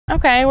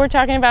Okay, we're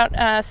talking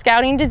about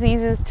scouting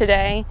diseases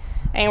today,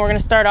 and we're going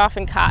to start off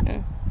in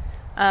cotton.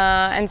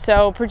 And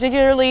so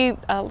particularly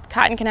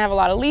cotton can have a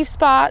lot of leaf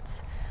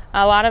spots.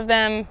 A lot of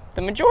them,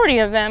 the majority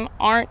of them,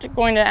 aren't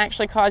going to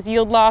actually cause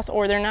yield loss,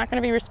 or they're not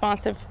going to be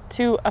responsive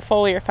to a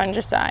foliar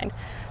fungicide.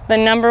 The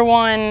number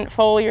one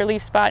foliar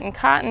leaf spot in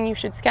cotton you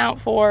should scout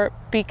for,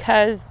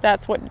 because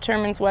that's what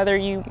determines whether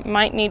you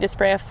might need to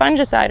spray a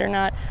fungicide or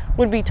not,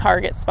 would be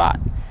target spot.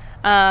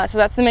 So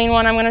that's the main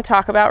one I'm going to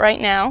talk about right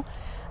now.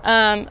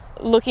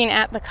 Looking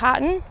at the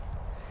cotton,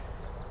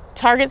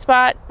 target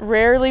spot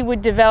rarely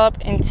would develop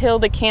until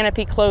the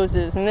canopy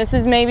closes, and this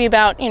is maybe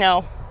about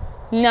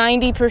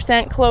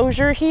 90%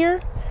 closure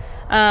here.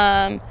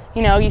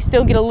 You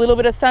still get a little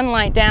bit of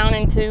sunlight down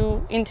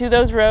into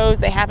those rows.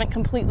 They haven't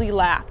completely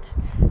lapped,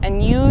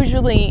 and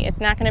usually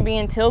it's not going to be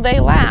until they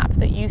lap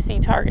that you see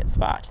target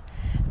spot.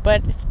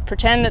 But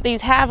pretend that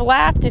these have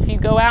lapped. If you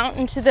go out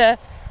into the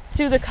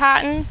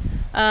cotton,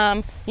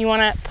 you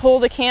want to pull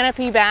the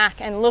canopy back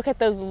and look at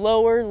those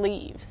lower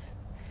leaves,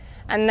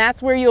 and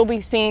that's where you'll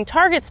be seeing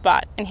target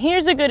spot. And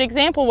here's a good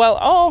example. Well,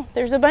 oh,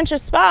 there's a bunch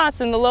of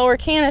spots in the lower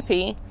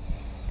canopy,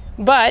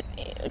 but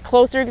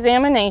closer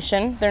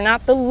examination, they're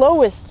not the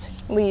lowest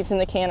leaves in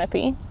the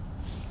canopy.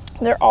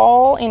 They're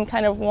all in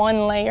kind of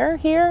one layer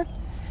here.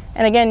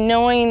 And again,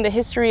 knowing the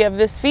history of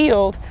this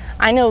field,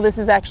 I know this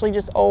is actually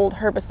just old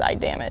herbicide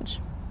damage.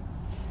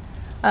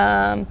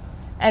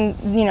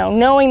 And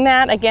knowing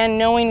that, again,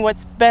 knowing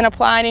what's been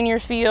applied in your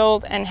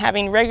field and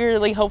having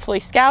regularly hopefully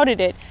scouted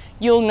it,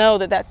 you'll know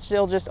that that's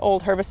still just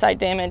old herbicide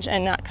damage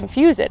and not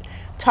confuse it.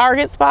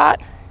 Target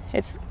spot,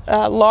 it's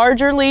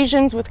larger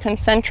lesions with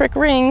concentric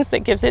rings that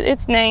gives it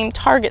its name,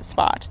 target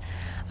spot.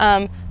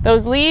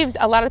 Those leaves,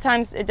 a lot of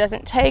times it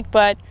doesn't take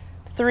but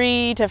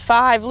 3 to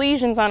 5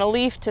 lesions on a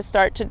leaf to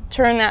start to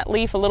turn that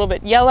leaf a little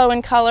bit yellow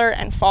in color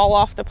and fall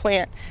off the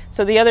plant.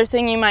 So the other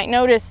thing you might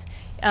notice,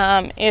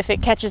 if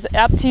it catches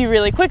up to you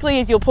really quickly,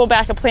 is you'll pull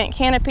back a plant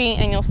canopy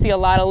and you'll see a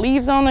lot of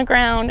leaves on the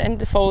ground and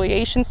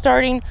defoliation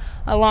starting,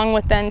 along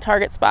with then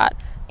target spot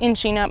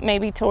inching up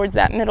maybe towards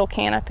that middle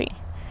canopy.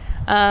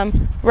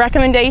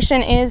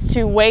 Recommendation is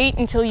to wait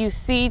until you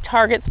see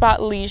target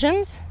spot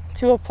lesions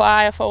to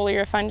apply a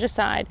foliar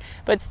fungicide,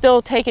 but still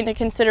take into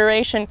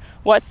consideration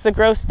what's the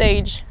growth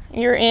stage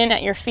you're in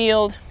at your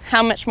field,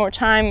 how much more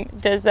time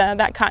does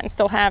that cotton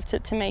still have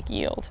to make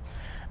yield.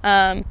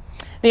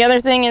 The other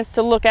thing is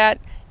to look at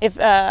if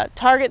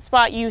target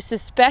spot, you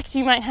suspect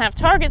you might have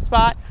target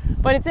spot,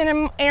 but it's in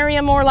an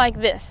area more like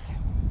this.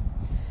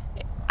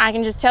 I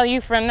can just tell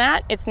you from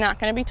that, it's not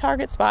going to be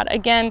target spot.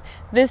 Again,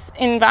 this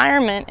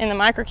environment in the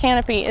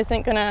microcanopy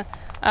isn't going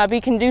to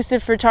be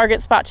conducive for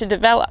target spot to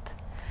develop.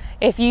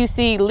 If you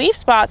see leaf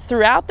spots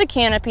throughout the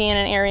canopy in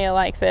an area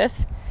like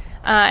this,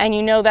 and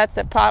you know that's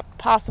a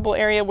possible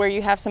area where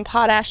you have some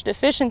potash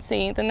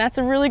deficiency, then that's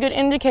a really good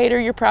indicator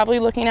you're probably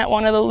looking at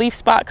one of the leaf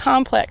spot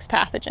complex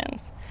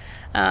pathogens.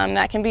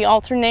 That can be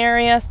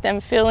Alternaria,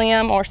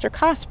 Stemphylium, or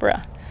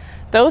Cercospora.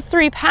 Those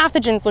 3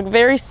 pathogens look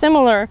very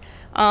similar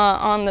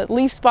on the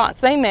leaf spots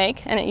they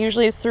make, and it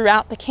usually is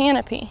throughout the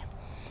canopy.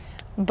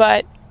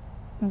 But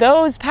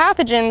those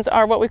pathogens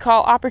are what we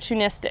call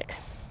opportunistic.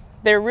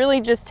 They're really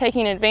just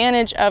taking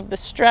advantage of the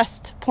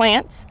stressed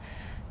plants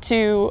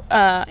to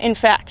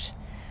infect,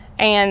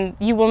 and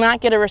you will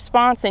not get a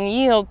response in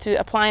yield to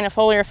applying a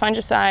foliar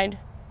fungicide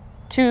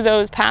to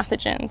those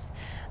pathogens.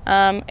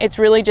 It's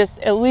really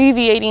just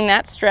alleviating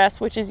that stress,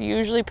 which is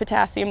usually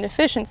potassium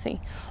deficiency.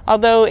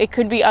 Although it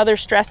could be other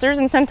stressors,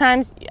 and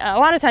sometimes, a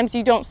lot of times,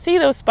 you don't see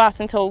those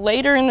spots until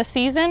later in the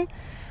season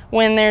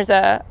when there's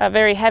a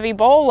very heavy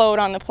boll load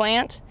on the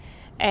plant,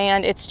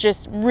 and it's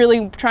just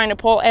really trying to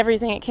pull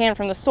everything it can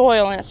from the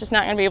soil, and it's just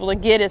not going to be able to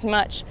get as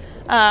much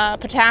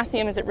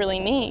potassium as it really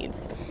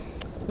needs.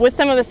 With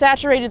some of the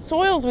saturated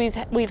soils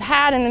we've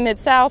had in the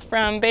Mid-South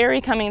from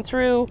berry coming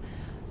through,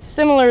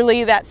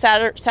 similarly, that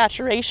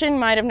saturation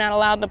might have not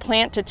allowed the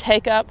plant to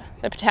take up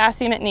the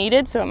potassium it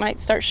needed, so it might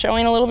start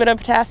showing a little bit of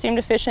potassium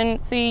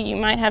deficiency. You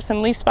might have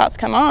some leaf spots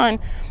come on,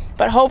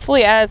 but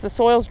hopefully as the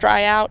soils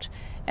dry out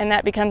and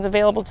that becomes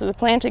available to the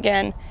plant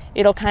again,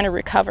 it'll kind of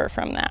recover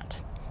from that.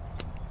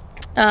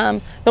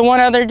 The one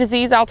other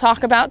disease I'll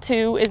talk about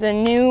too is a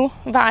new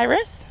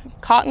virus,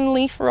 cotton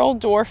leaf roll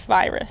dwarf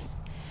virus.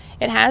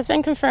 It has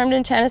been confirmed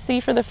in Tennessee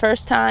for the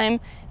first time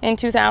in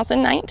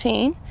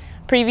 2019.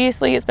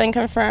 Previously, it's been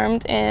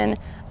confirmed in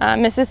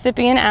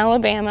Mississippi and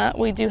Alabama.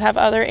 We do have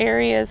other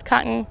areas,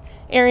 cotton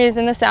areas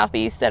in the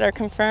southeast, that are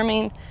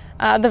confirming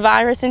the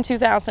virus in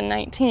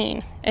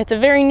 2019. It's a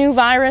very new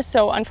virus,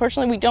 so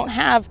unfortunately we don't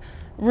have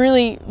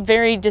really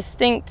very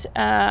distinct,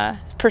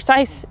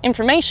 precise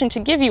information to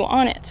give you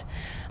on it.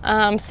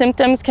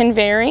 Symptoms can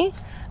vary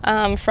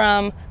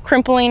from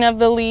crimpling of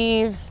the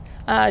leaves,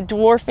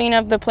 dwarfing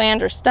of the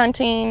plant or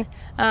stunting,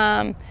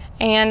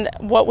 and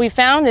what we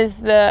found is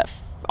the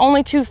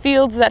only 2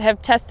 fields that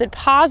have tested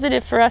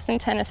positive for us in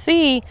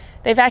Tennessee,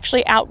 they've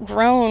actually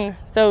outgrown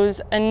those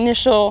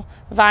initial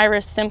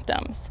virus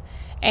symptoms.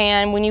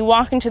 And when you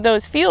walk into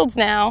those fields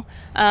now,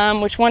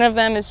 which one of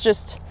them is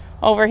just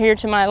over here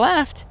to my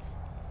left,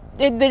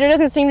 there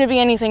doesn't seem to be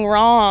anything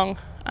wrong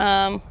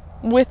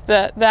with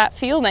that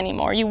field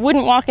anymore. You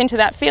wouldn't walk into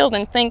that field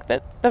and think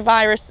that the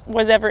virus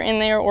was ever in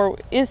there or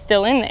is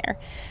still in there.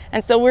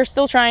 And so we're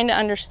still trying to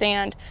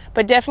understand.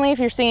 But definitely if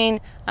you're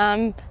seeing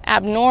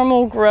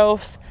abnormal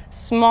growth,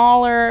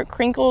 smaller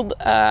crinkled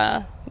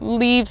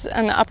leaves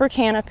in the upper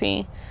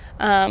canopy,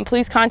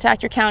 please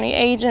contact your county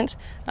agent,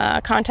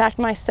 contact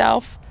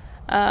myself,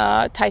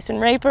 Tyson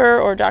Raper,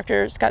 or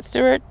Dr. Scott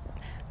Stewart.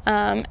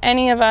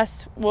 Any of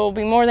us will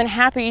be more than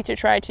happy to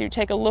try to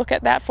take a look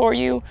at that for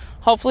you.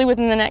 Hopefully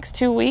within the next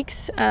 2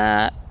 weeks,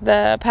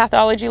 the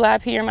pathology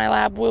lab here, my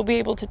lab, will be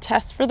able to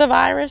test for the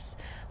virus.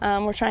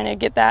 We're trying to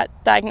get that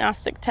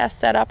diagnostic test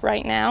set up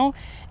right now,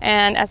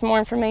 and as more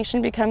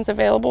information becomes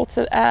available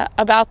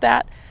about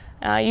that,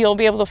 you'll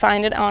be able to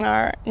find it on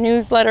our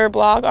newsletter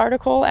blog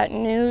article at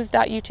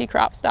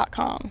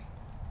news.utcrops.com.